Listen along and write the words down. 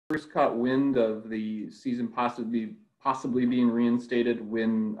first caught wind of the season possibly being reinstated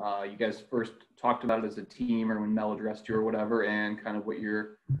when you guys first talked about it as a team, or when Mel addressed you or whatever, and kind of what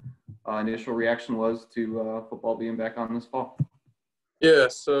your initial reaction was to football being back on this fall? Yeah,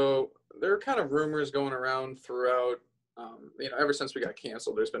 so there are kind of rumors going around throughout, ever since we got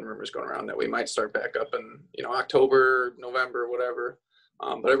canceled, there's been rumors going around that we might start back up in, October, November, whatever.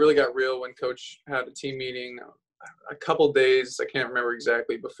 But it really got real when Coach had a team meeting a couple days, I can't remember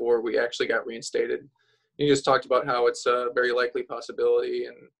exactly, before we actually got reinstated. He just talked about how it's a very likely possibility,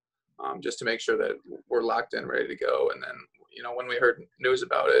 and just to make sure that we're locked in, ready to go. And then, when we heard news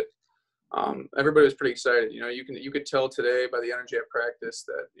about it, everybody was pretty excited. You could tell today by the energy at practice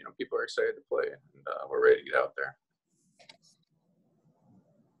that, people are excited to play, and we're ready to get out there.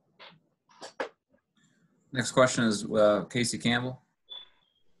 Next question is Casey Campbell.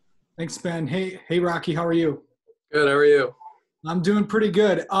 Thanks, Ben. Hey, Rocky, how are you? Good. How are you? I'm doing pretty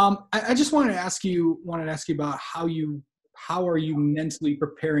good. I just wanted to ask you about how are you mentally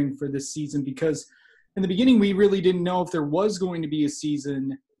preparing for this season? Because in the beginning, we really didn't know if there was going to be a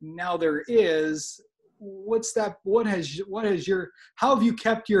season. Now there is. How have you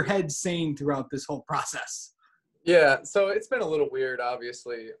kept your head sane throughout this whole process? Yeah, so it's been a little weird,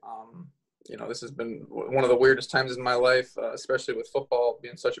 obviously. This has been one of the weirdest times in my life, especially with football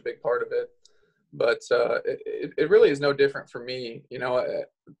being such a big part of it. But it really is no different for me.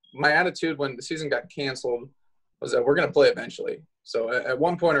 My attitude when the season got canceled was that we're going to play eventually. So at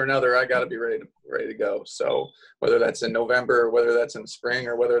one point or another, I got to be ready to go. So whether that's in November, whether that's in spring,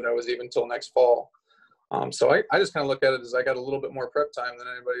 or whether that was even till next fall. So I just kind of look at it as I got a little bit more prep time than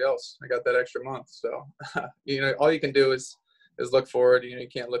anybody else. I got that extra month. So, all you can do is look forward. You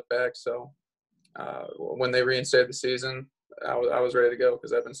can't look back. So when they reinstated the season, I was ready to go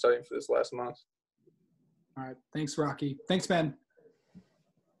because I've been studying for this last month. All right. Thanks, Rocky. Thanks, Ben.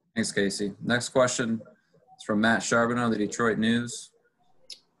 Thanks, Casey. Next question is from Matt Charbonneau, the Detroit News.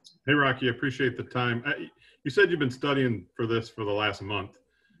 Hey, Rocky, appreciate the time. You said you've been studying for this for the last month,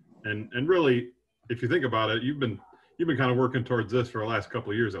 and really, if you think about it, you've been kind of working towards this for the last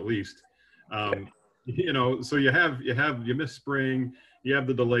couple of years at least. So you miss spring, you have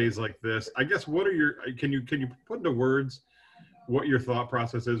the delays like this. I guess can you put into words what your thought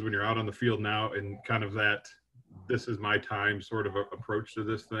process is when you're out on the field now, and kind of that this is my time sort of approach to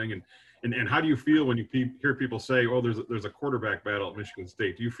this thing, and how do you feel when you hear people say, oh, there's a quarterback battle at Michigan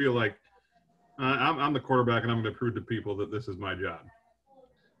State? Do you feel like I'm the quarterback and I'm going to prove to people that this is my job?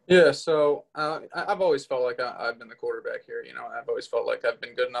 Yeah, so I've always felt like I've been the quarterback here. I've always felt like I've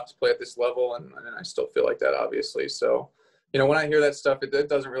been good enough to play at this level, and I still feel like that, obviously. So, when I hear that stuff, it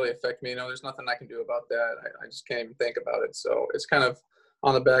doesn't really affect me. There's nothing I can do about that. I just can't even think about it. So it's kind of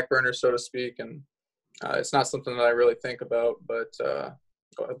on the back burner, so to speak, and it's not something that I really think about. But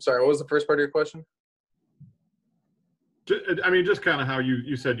I'm sorry, what was the first part of your question? Just kind of how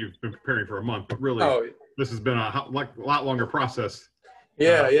you said you've been preparing for a month, but really this has been a lot longer process.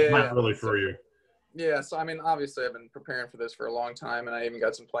 Yeah. Not really for you. Yeah, so obviously I've been preparing for this for a long time, and I even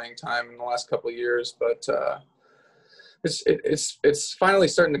got some playing time in the last couple of years. But it's finally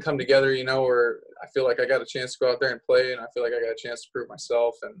starting to come together, where I feel like I got a chance to go out there and play, and I feel like I got a chance to prove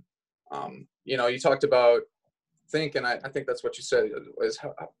myself. And you talked about thinking. I think that's what you said is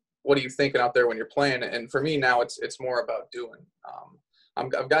what are you thinking out there when you're playing? And for me now, it's more about doing.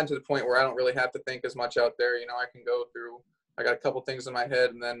 I've gotten to the point where I don't really have to think as much out there. I can go through. I got a couple things in my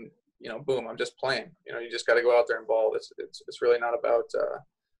head, and then, boom, I'm just playing. You just got to go out there and ball. It's really not about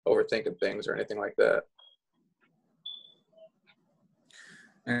overthinking things or anything like that.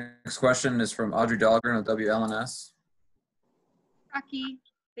 Next question is from Audrey Dahlgren of WLNS. Rocky,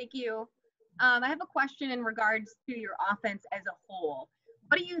 thank you. I have a question in regards to your offense as a whole.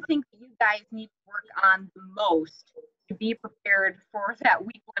 What do you think that you guys need to work on the most to be prepared for that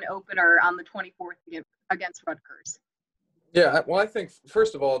week 1 opener on the 24th against Rutgers? Yeah, well, I think,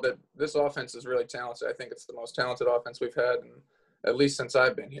 first of all, that this offense is really talented. I think it's the most talented offense we've had, at least since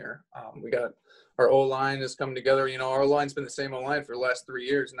I've been here. We got our O-line is coming together. Our O-line's been the same O-line for the last 3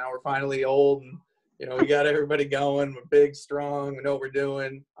 years. Now we're finally old, and, we got everybody going. We're big, strong. We know what we're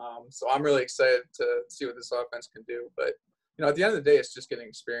doing. So I'm really excited to see what this offense can do. But, at the end of the day, it's just getting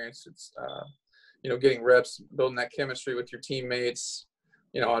experience. It's, getting reps, building that chemistry with your teammates,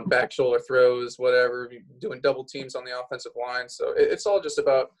 on back shoulder throws, whatever, doing double teams on the offensive line. So it's all just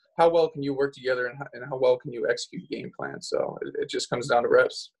about how well can you work together and how well can you execute game plan. So it just comes down to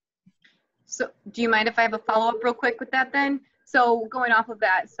reps. So do you mind if I have a follow-up real quick with that then? So going off of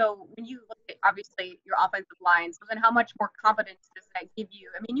that, so when you look at, obviously, your offensive line, so then how much more confidence does that give you?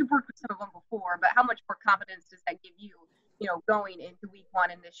 You worked with some of them before, but how much more confidence does that give you going into week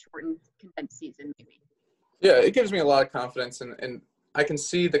 1 in this shortened condensed season maybe? Yeah, it gives me a lot of confidence, and I can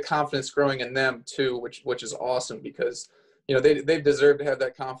see the confidence growing in them too, which is awesome because, they deserve to have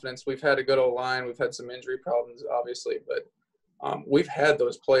that confidence. We've had a good O-line. We've had some injury problems, obviously, but we've had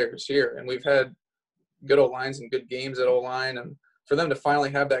those players here, and we've had good O-lines and good games at O-line, and for them to finally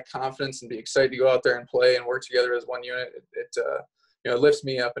have that confidence and be excited to go out there and play and work together as one unit, it lifts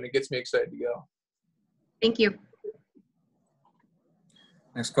me up and it gets me excited to go. Thank you.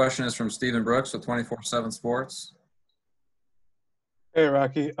 Next question is from Stephen Brooks with 24/7 Sports. Hey,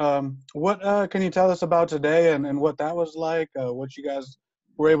 Rocky. What can you tell us about today and what that was like, what you guys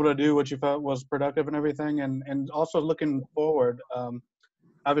were able to do, what you felt was productive and everything, and also looking forward?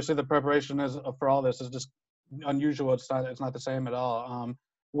 Obviously, the preparation for all this is just unusual. It's not the same at all.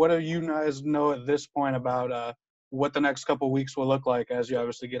 What do you guys know at this point about what the next couple of weeks will look like as you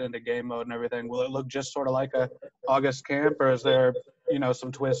obviously get into game mode and everything? Will it look just sort of like a August camp, or is there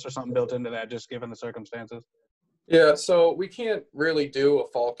some twists or something built into that, just given the circumstances? Yeah, so we can't really do a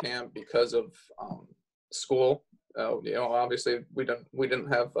fall camp because of school. Obviously we didn't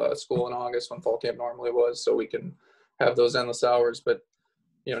have school in August when fall camp normally was, so we can have those endless hours. But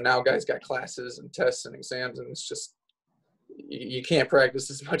now guys got classes and tests and exams, and it's just you can't practice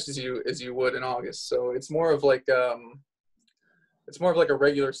as much as you would in August. So it's more of like a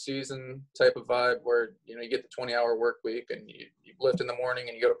regular season type of vibe where you get the 20-hour work week and you lift in the morning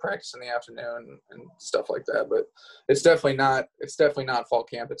and you go to practice in the afternoon and stuff like that. But it's definitely not fall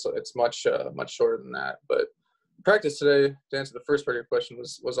camp. It's much shorter than that. But practice today, to answer the first part of your question,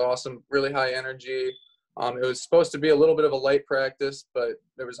 was awesome. Really high energy. It was supposed to be a little bit of a light practice, but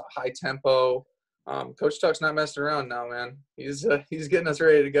there was a high tempo. Coach Tuck's not messing around now, man. He's getting us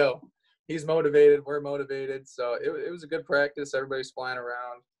ready to go. He's motivated. We're motivated. So it was a good practice. Everybody's flying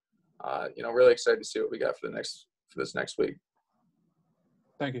around. Really excited to see what we got for this next week.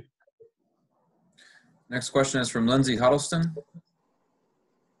 Thank you. Next question is from Lindsey Huddleston.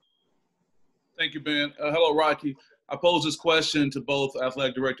 Thank you, Ben. Hello, Rocky. I pose this question to both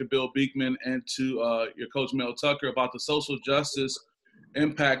Athletic Director Bill Beekman and to your coach, Mel Tucker, about the social justice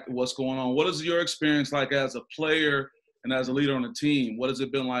impact of what's going on. What is your experience like as a player and as a leader on the team? What has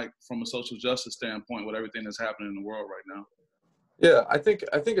it been like from a social justice standpoint with everything that's happening in the world right now? Yeah, I think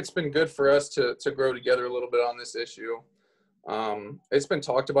it's been good for us to grow together a little bit on this issue. It's been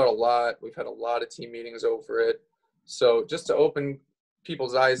talked about a lot. We've had a lot of team meetings over it. So just to open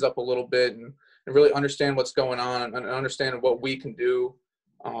people's eyes up a little bit and really understand what's going on and understand what we can do,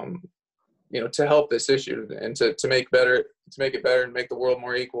 to help this issue and to make it better and make the world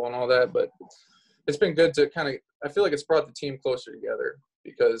more equal and all that. But it's been good to I feel like it's brought the team closer together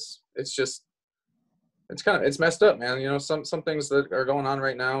because it's messed up, man. Some things that are going on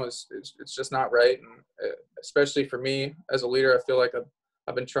right now it's just not right. And especially for me as a leader, I feel like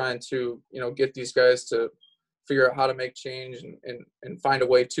I've been trying to, get these guys to figure out how to make change and find a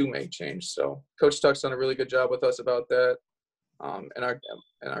way to make change. So Coach Tuck's done a really good job with us about that.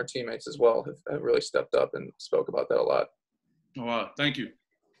 And our teammates as well have really stepped up and spoke about that a lot. Oh, wow. Thank you.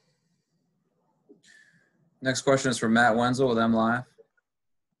 Next question is from Matt Wenzel with MLive.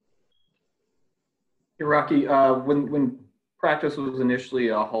 Hey, Rocky, when practice was initially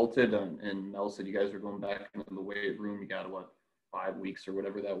halted and Mel said you guys were going back into the weight room, you got 5 weeks or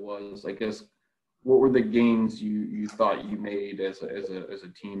whatever that was, I guess, what were the gains you thought you made as a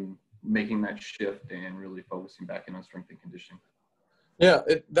team making that shift and really focusing back in on strength and conditioning? Yeah,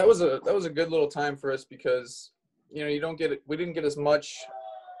 that was a good little time for us because we didn't get as much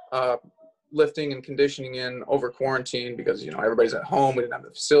lifting and conditioning in over quarantine because everybody's at home. We didn't have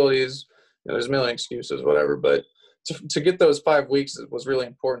the facilities. There's a million excuses, whatever. But to get those 5 weeks was really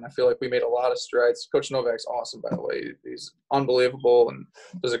important. I feel like we made a lot of strides. Coach Novak's awesome, by the way. He's unbelievable and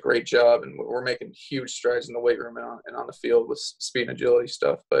does a great job. And we're making huge strides in the weight room and on the field with speed and agility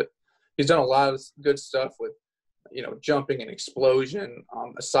stuff. But he's done a lot of good stuff with, jumping and explosion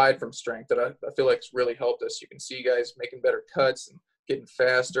aside from strength that I feel like it's really helped us. You can see guys making better cuts and getting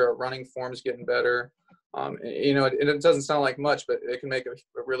faster. Our running form's getting better. It doesn't sound like much, but it can make a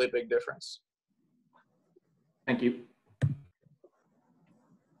really big difference. Thank you.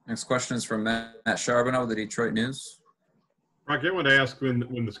 Next question is from Matt Charbonneau, the Detroit News. Rocky, I wanted to ask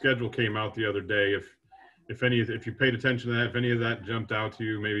when the schedule came out the other day, if you paid attention to that, if any of that jumped out to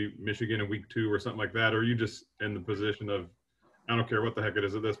you, maybe Michigan in week 2 or something like that, or are you just in the position of, I don't care what the heck it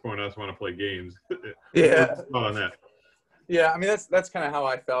is at this point, I just want to play games? Yeah. On that. Yeah, I mean that's kind of how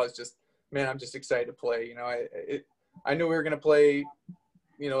I felt. It's just, man, I'm just excited to play. I knew we were going to play,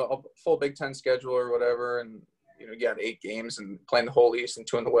 a full Big Ten schedule or whatever, and you got 8 games and playing the whole East and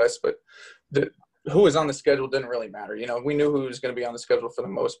 2 in the West. But who was on the schedule didn't really matter. You know, we knew who was going to be on the schedule for the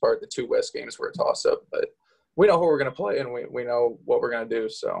most part. The 2 West games were a toss-up, but we know who we're going to play, and we know what we're going to do.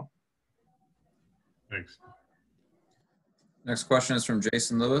 So, Thanks. Next question is from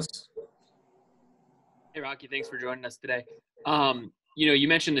Jason Lewis. Hey, Rocky, thanks for joining us today. You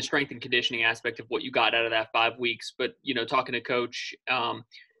mentioned the strength and conditioning aspect of what you got out of that 5 weeks, but, talking to Coach,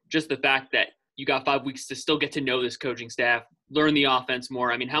 just the fact that you got 5 weeks to still get to know this coaching staff, learn the offense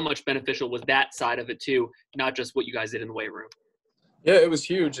more. I mean, how much beneficial was that side of it too, not just what you guys did in the weight room? Yeah, it was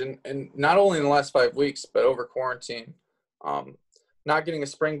huge. And not only in the last 5 weeks, but over quarantine. Not getting a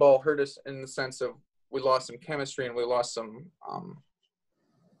spring ball hurt us in the sense of we lost some chemistry and we lost some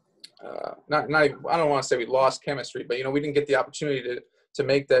I don't want to say we lost chemistry, but, we didn't get the opportunity to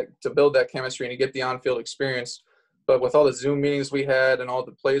build that chemistry and to get the on-field experience. But with all the Zoom meetings we had and all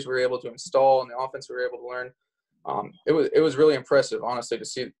the plays we were able to install and the offense we were able to learn, it was really impressive, honestly, to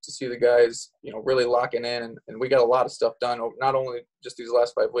see the guys, really locking in. And we got a lot of stuff done, not only just these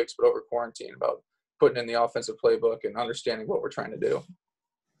last 5 weeks, but over quarantine, about putting in the offensive playbook and understanding what we're trying to do.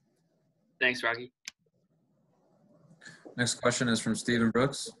 Thanks, Rocky. Next question is from Stephen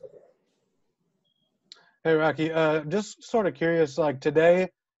Brooks. Hey, Rocky. Just sort of curious, like today,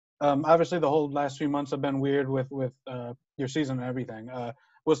 obviously the whole last few months have been weird with your season and everything.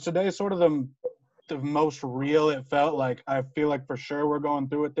 Was today sort of the most real it felt? Like, I feel like for sure we're going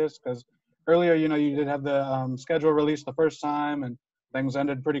through with this, because earlier, you did have the schedule released the first time and things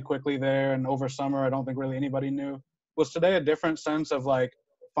ended pretty quickly there. And over summer, I don't think really anybody knew. Was today a different sense of like,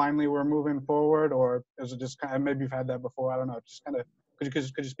 finally we're moving forward, or is it just kind of, maybe you've had that before? I don't know. Just kind of, could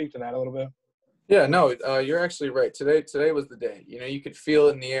you speak to that a little bit? Yeah, no, you're actually right. Today was the day. You could feel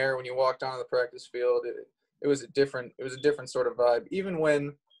it in the air when you walked onto the practice field. It was a different sort of vibe. Even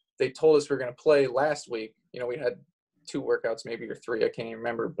when they told us we were going to play last week, we had 2 workouts, maybe, or 3, I can't even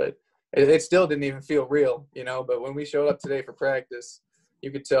remember, but it still didn't even feel real, But when we showed up today for practice,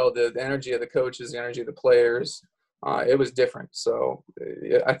 you could tell the energy of the coaches, the energy of the players. It was different. So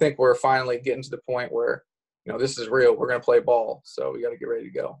I think we're finally getting to the point where, this is real. We're going to play ball, so we got to get ready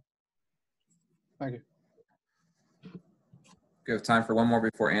to go. Thank you. We have time for one more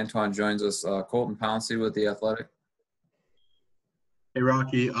before Antjuan joins us. Colton Pouncey with The Athletic. Hey,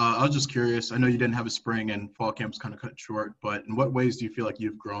 Rocky. I was just curious. I know you didn't have a spring and fall camp's kind of cut short, but in what ways do you feel like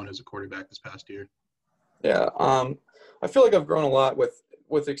you've grown as a quarterback this past year? Yeah, I feel like I've grown a lot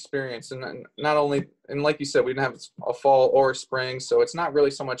with experience, and not only, and like you said, we didn't have a fall or a spring, so it's not really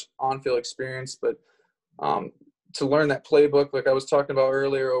so much on-field experience, but to learn that playbook, like I was talking about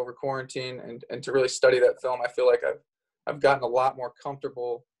earlier, over quarantine, and to really study that film, I feel like I've gotten a lot more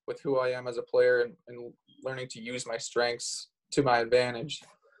comfortable with who I am as a player and learning to use my strengths to my advantage.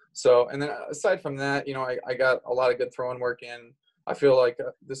 So, and then aside from that, I got a lot of good throwing work in. I feel like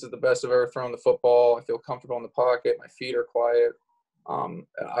this is the best I've ever thrown the football. I feel comfortable in the pocket. My feet are quiet.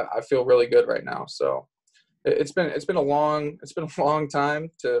 I feel really good right now. So it's been a long time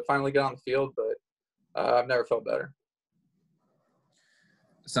to finally get on the field, but I've never felt better.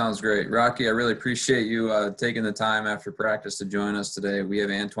 Sounds great. Rocky, I really appreciate you taking the time after practice to join us today. We have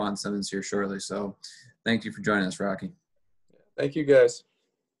Antjuan Simmons here shortly, so thank you for joining us, Rocky. Thank you, guys.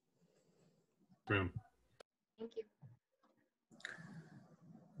 Thank you.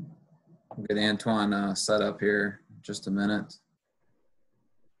 We'll get Antjuan set up here in just a minute.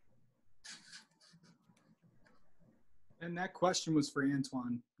 And that question was for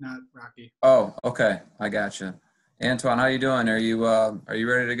Antjuan, not Rocky. Oh, okay. I gotcha. Antjuan, how you doing? Are you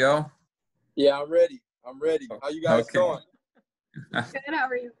ready to go? Yeah, I'm ready. How you guys doing? Good. How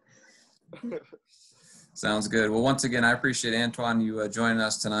are you? Sounds good. Well, once again, I appreciate, Antjuan, you joining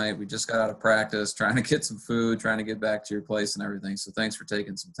us tonight. We just got out of practice, trying to get some food, trying to get back to your place and everything. So thanks for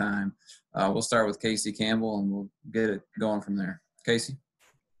taking some time. We'll start with Casey Campbell, and we'll get it going from there. Casey?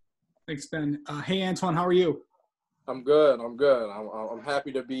 Thanks, Ben. Hey, Antjuan, how are you? I'm good. I'm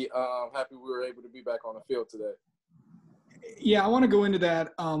happy to be happy we were able to be back on the field today. Yeah, I want to go into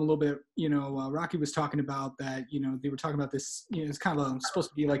that a little bit. Rocky was talking about that. They were talking about this. It's kind of supposed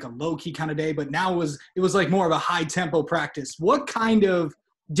to be like a low key kind of day, but now it was like more of a high tempo practice. What kind of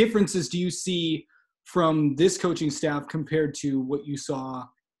differences do you see from this coaching staff compared to what you saw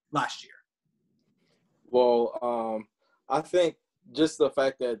last year? Well, I think just the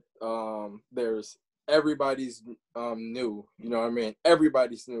fact that everybody's new. You know what I mean?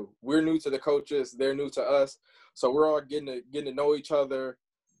 Everybody's new. We're new to the coaches. They're new to us. So we're all getting to know each other.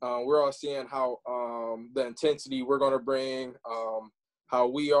 We're all seeing how the intensity we're going to bring, how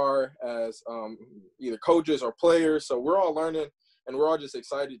we are as either coaches or players. So we're all learning, and we're all just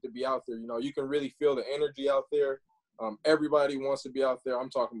excited to be out there. You can really feel the energy out there. Everybody wants to be out there. I'm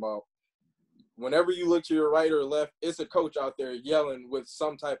talking about whenever you look to your right or left, it's a coach out there yelling with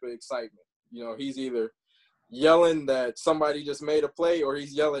some type of excitement. You know, he's either yelling that somebody just made a play or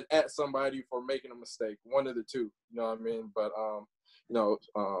he's yelling at somebody for making a mistake. One of the two, you know what I mean? But,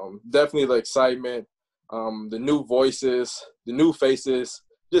 definitely the excitement, the new voices, the new faces,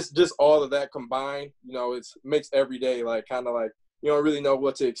 just all of that combined, you know, it makes every day like kind of like you don't really know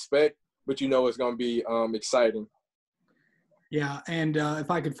what to expect, but you know it's going to be exciting. Yeah, and if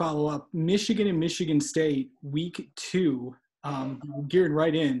I could follow up, Michigan and Michigan State, week 2, gearing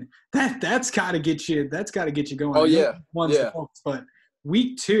right in. That's got to get you. That's got to get you going. Oh yeah, But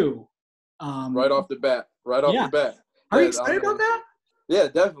week 2, right off the bat. Are you excited about that? Yeah,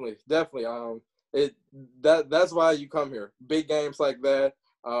 definitely. That's why you come here. Big games like that.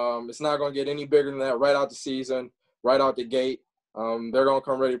 It's not going to get any bigger than that. Right out the season, right out the gate. They're going to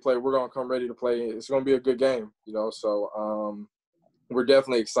come ready to play. We're going to come ready to play. It's going to be a good game, you know. So we're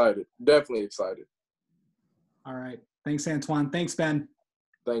definitely excited. Definitely excited. All right. Thanks, Antjuan. Thanks, Ben.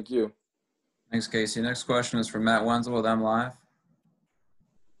 Thank you. Thanks, Casey. Next question is from Matt Wenzel with M Live.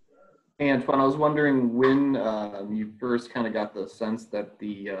 Hey, Antjuan, I was wondering when you first kind of got the sense that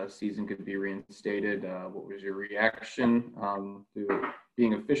the season could be reinstated. What was your reaction to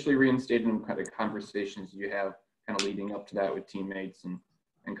being officially reinstated, and what kind of conversations you have kind of leading up to that with teammates and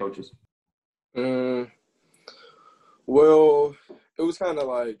coaches? Well, it was kind of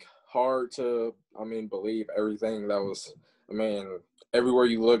like hard to, believe everything that was, everywhere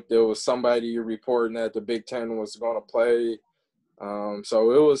you looked, there was somebody reporting that the Big Ten was going to play.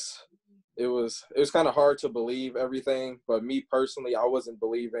 So it was kind of hard to believe everything. But me personally, I wasn't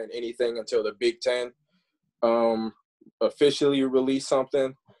believing anything until the Big Ten officially released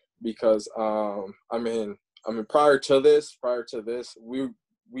something, because prior to this,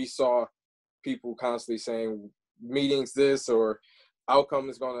 we saw people constantly saying meetings this or outcome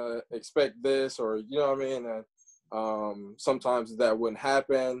is going to expect this, or you know what I mean, and sometimes that wouldn't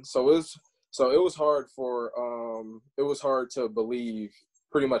happen. So it was hard to believe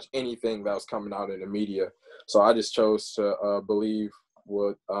pretty much anything that was coming out in the media. So I just chose to believe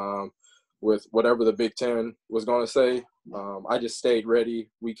with whatever the Big Ten was going to say. I just stayed ready.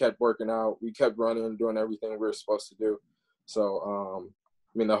 We kept working out. We kept running, doing everything we were supposed to do. So,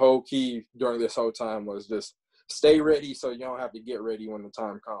 the whole key during this whole time was just stay ready so you don't have to get ready when the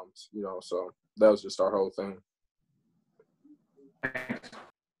time comes, you know. So that was just our whole thing.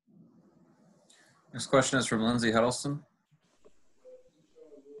 Next question is from Lindsey Huddleston.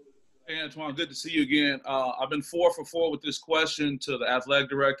 Hey, Antjuan, good to see you again. I've been 4 for 4 with this question to the athletic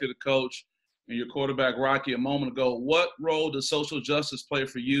director, the coach, and your quarterback, Rocky, a moment ago. What role does social justice play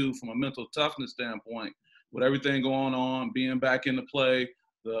for you from a mental toughness standpoint, with everything going on, being back into play,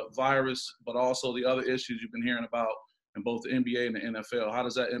 the virus, but also the other issues you've been hearing about in both the NBA and the NFL? How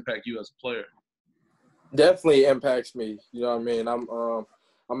does that impact you as a player? Definitely impacts me. You know what I mean? I'm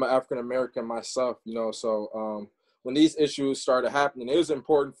an African American myself, you know, so when these issues started happening, it was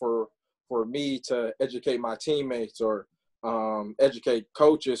important for me to educate my teammates or educate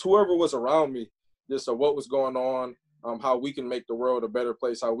coaches, whoever was around me, just of what was going on, how we can make the world a better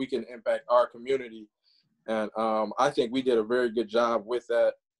place, how we can impact our community. And I think we did a very good job with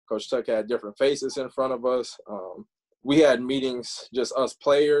that. Coach Tuck had different faces in front of us. We had meetings, just us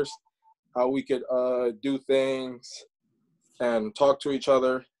players, how we could do things and talk to each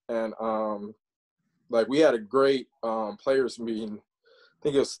other. And we had a great players meeting. I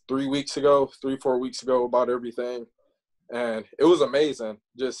think it was 3 weeks ago, 3-4 weeks ago, about everything. And it was amazing.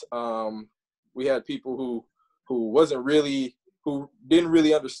 Just we had people who didn't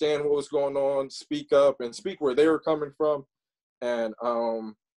really understand what was going on, speak up and speak where they were coming from. And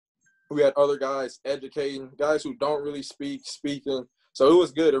we had other guys educating, guys who don't really speaking. So it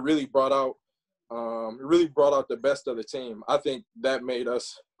was good. It really brought out the best of the team. I think that made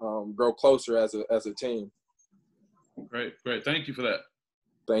us grow closer as a team. Great. Thank you for that.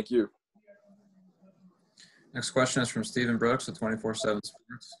 Thank you. Next question is from Stephen Brooks with 24/7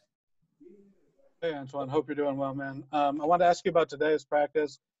 Sports. Hey, Antjuan. Hope you're doing well, man. I wanted to ask you about today's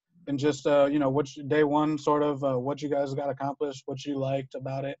practice and just, which day one sort of what you guys got accomplished, what you liked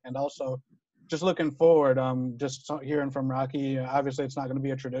about it, and also just looking forward, just hearing from Rocky, obviously it's not going to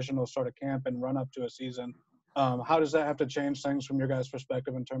be a traditional sort of camp and run up to a season. How does that have to change things from your guys'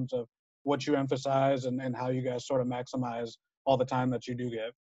 perspective in terms of what you emphasize and how you guys sort of maximize all the time that you do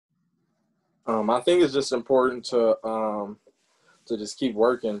get? I think it's just important to just keep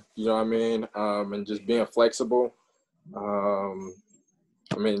working, you know what I mean, and just being flexible.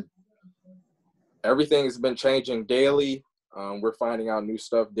 Everything has been changing daily. We're finding out new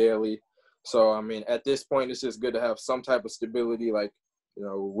stuff daily. So, at this point, it's just good to have some type of stability. Like, You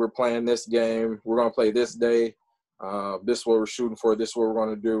know, we're playing this game. We're going to play this day. This is what we're shooting for. This is what we're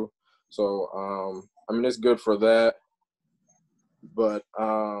going to do. So, I mean, it's good for that. But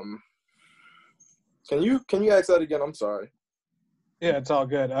can you ask that again? I'm sorry. Yeah, it's all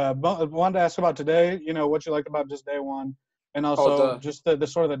good. Wanted to ask about today, you know, what you liked about just day one, and also just the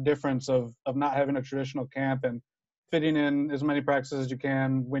sort of the difference of not having a traditional camp and fitting in as many practices as you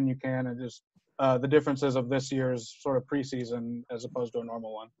can when you can, and just the differences of this year's sort of preseason as opposed to a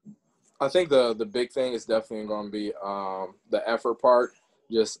normal one. I think the big thing is definitely going to be the effort part,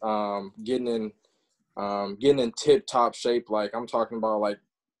 just getting in tip-top shape. Like, I'm talking about, like,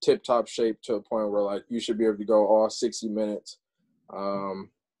 tip-top shape to a point where, like, you should be able to go all 60 minutes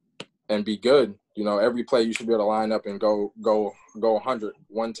and be good. You know, every play you should be able to line up and go 100,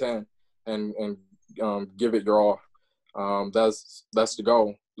 110, and give it your all. That's the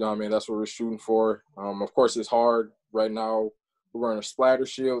goal. You know what I mean? That's what we're shooting for. Of course, it's hard right now. We're wearing the splatter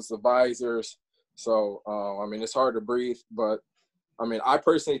shields, the visors. So, I mean, it's hard to breathe. But, I mean, I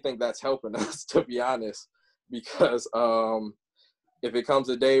personally think that's helping us, to be honest, because if it comes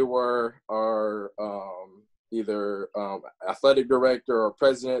a day where our either athletic director or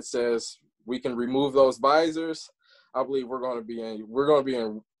president says we can remove those visors, I believe we're going to be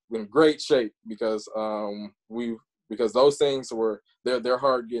in great shape, because because those things they're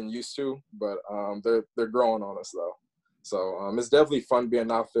hard getting used to, but they're growing on us though. So it's definitely fun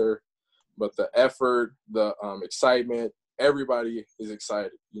being out there, but the effort, the excitement, everybody is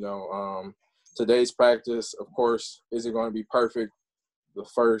excited. You know, today's practice, of course, isn't going to be perfect. The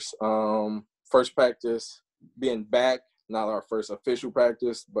first practice being back, not our first official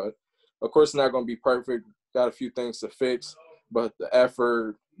practice, but of course not going to be perfect. Got a few things to fix, but the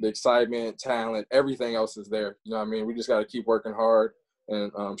effort, the excitement, talent, everything else is there. You know what I mean? We just got to keep working hard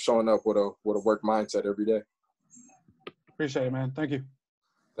and showing up with a work mindset every day. Appreciate it, man. Thank you.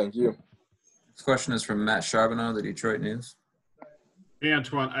 Thank you. This question is from Matt Charbonneau, the Detroit News. Hey,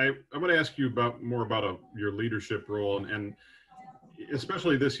 Antjuan, I'm going to ask you more about your leadership role, and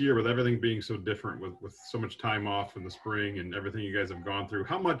especially this year with everything being so different, with so much time off in the spring and everything you guys have gone through.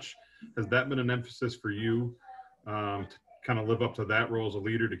 How much has that been an emphasis for you to kind of live up to that role as a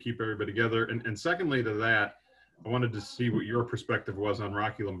leader, to keep everybody together? And secondly to that, I wanted to see what your perspective was on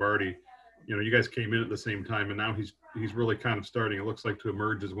Rocky Lombardi. You know, you guys came in at the same time, and now he's really kind of starting, it looks like, to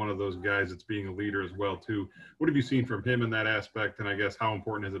emerge as one of those guys that's being a leader as well too. What have you seen from him in that aspect, and I guess how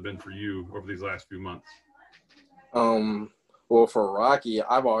important has it been for you over these last few months? Well, for Rocky,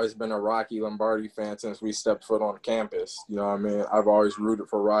 I've always been a Rocky Lombardi fan since we stepped foot on campus. You know what I mean? I've always rooted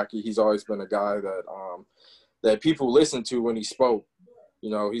for Rocky. He's always been a guy that people listen to when he spoke.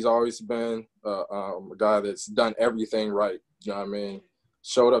 You know, he's always been a guy that's done everything right. You know what I mean?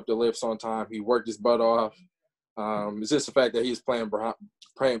 Showed up to lifts on time. He worked his butt off. It's just the fact that he's playing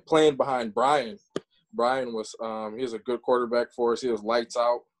behind Brian. Brian was he was a good quarterback for us. He was lights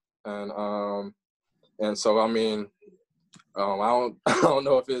out, and so I mean, I don't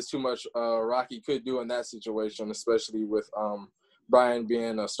know if it's too much Rocky could do in that situation, especially with Brian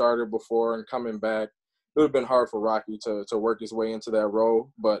being a starter before and coming back. It would have been hard for Rocky to work his way into that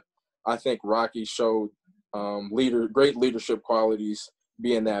role, but I think Rocky showed great leadership qualities,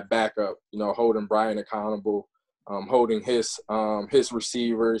 being that backup, you know, holding Brian accountable, holding his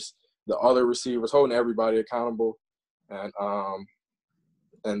receivers, the other receivers, holding everybody accountable.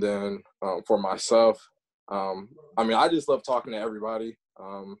 And then for myself, I mean, I just love talking to everybody.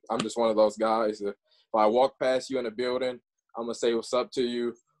 I'm just one of those guys. If I walk past you in a building, I'm going to say what's up to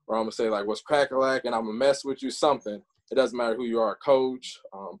you, or I'm going to say, like, what's crack-a-lack, and I'm going to mess with you, something. It doesn't matter who you are, coach,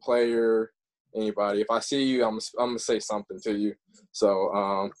 player, anybody. If I see you, I'm going to say something to you.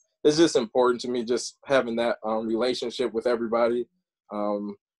 So it's just important to me, just having that relationship with everybody.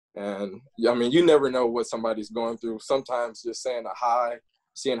 And, I mean, you never know what somebody's going through. Sometimes just saying a hi,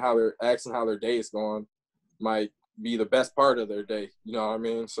 seeing how they're asking how their day is going might be the best part of their day. You know what I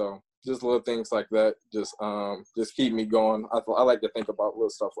mean? So just little things like that just keep me going. I like to think about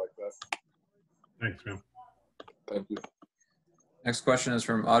little stuff like that. Thanks, man. Thank you. Next question is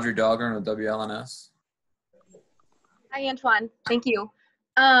from Audrey Dahlgren with WLNS. Hi, Antjuan. Thank you.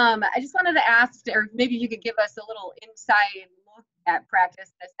 I just wanted to ask, or maybe you could give us a little inside look at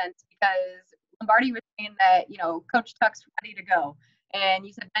practice in a sense, because Lombardi was saying that, you know, Coach Tuck's ready to go. And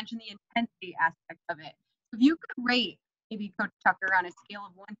you mentioned the intensity aspect of it. So if you could rate maybe Coach Tucker on a scale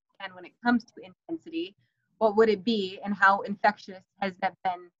of 1 to 10 when it comes to intensity, what would it be, and how infectious has that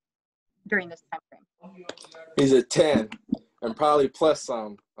been during this time frame? He's a 10 and probably plus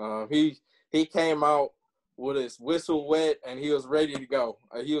some. He came out with his whistle wet and he was ready to go.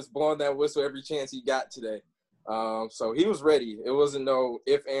 He was blowing that whistle every chance he got today. So he was ready. It wasn't no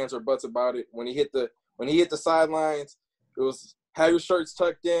ifs, ands, or buts about it. When he hit the sidelines, it was have your shirts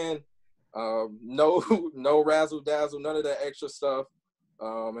tucked in, no razzle dazzle, none of that extra stuff,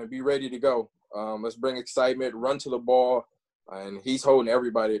 and be ready to go. Let's bring excitement, run to the ball, and he's holding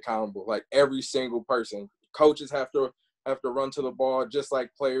everybody accountable, like every single person. Coaches have to run to the ball just like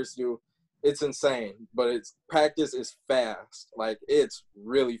players do. It's insane, but practice is fast. Like, it's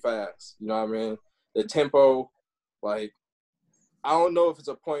really fast. You know what I mean? The tempo, like, I don't know if it's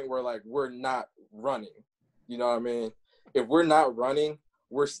a point where, like, we're not running. You know what I mean? If we're not running,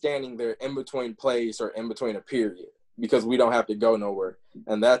 we're standing there in between plays or in between a period because we don't have to go nowhere.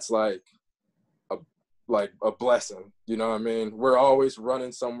 And that's like a blessing. You know what I mean? We're always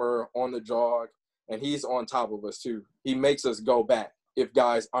running somewhere on the jog, and he's on top of us too. He makes us go back if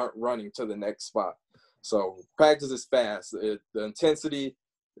guys aren't running to the next spot. So practice is fast. The intensity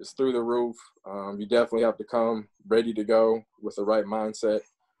is through the roof. You definitely have to come ready to go with the right mindset,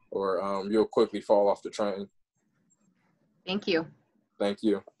 or you'll quickly fall off the train. Thank you. Thank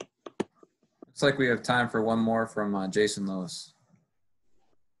you. Looks like we have time for one more from Jason Lewis.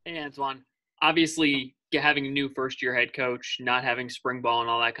 Hey, Antjuan. Obviously, having a new first-year head coach, not having spring ball and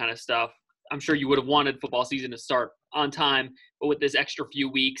all that kind of stuff, I'm sure you would have wanted football season to start on time, but with this extra few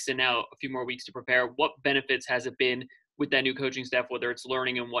weeks and now a few more weeks to prepare, what benefits has it been with that new coaching staff, whether it's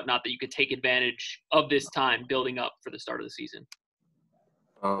learning and whatnot, that you could take advantage of this time building up for the start of the season?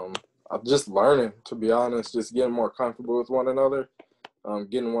 I'm just learning, to be honest, just getting more comfortable with one another,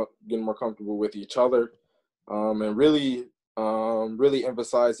 getting more comfortable with each other, and really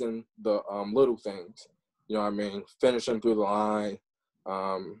emphasizing the little things. You know what I mean? Finishing through the line.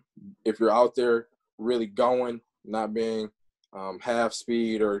 If you're out there really going, not being half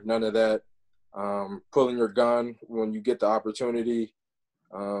speed or none of that, pulling your gun when you get the opportunity,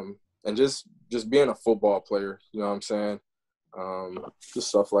 and just being a football player, you know what I'm saying? Just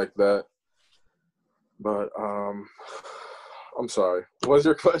stuff like that. But I'm sorry. What was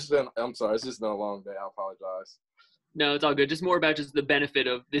your question? I'm sorry. It's just been a long day. I apologize. No, it's all good. Just more about just the benefit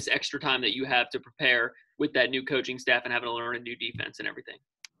of this extra time that you have to prepare with that new coaching staff and having to learn a new defense and everything.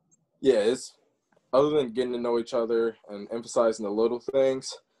 Yeah, it's other than getting to know each other and emphasizing the little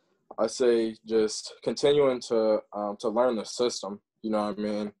things, I say just continuing to learn the system. You know what I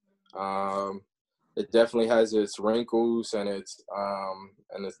mean? It definitely has its wrinkles and its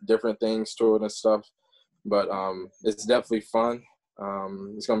different things to it and stuff, but it's definitely fun.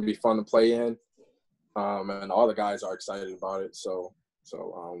 It's going to be fun to play in, and all the guys are excited about it. So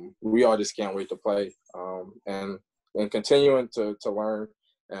we all just can't wait to play, and continuing to learn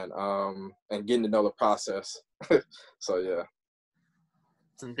and getting to know the process. So yeah.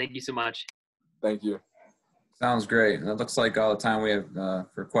 And thank you so much. Thank you. Sounds great. And it looks like all the time we have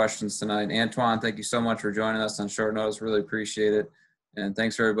for questions tonight. Antjuan, thank you so much for joining us on short notice. Really appreciate it. And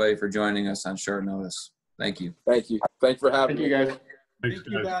thanks everybody for joining us on short notice. Thank you. Thank you. Thanks for having me. Thank you, guys. Thanks, Thank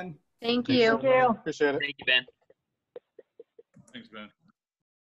you, guys. Ben. Thank you. Appreciate it. Thank you, Ben. Thanks, Ben.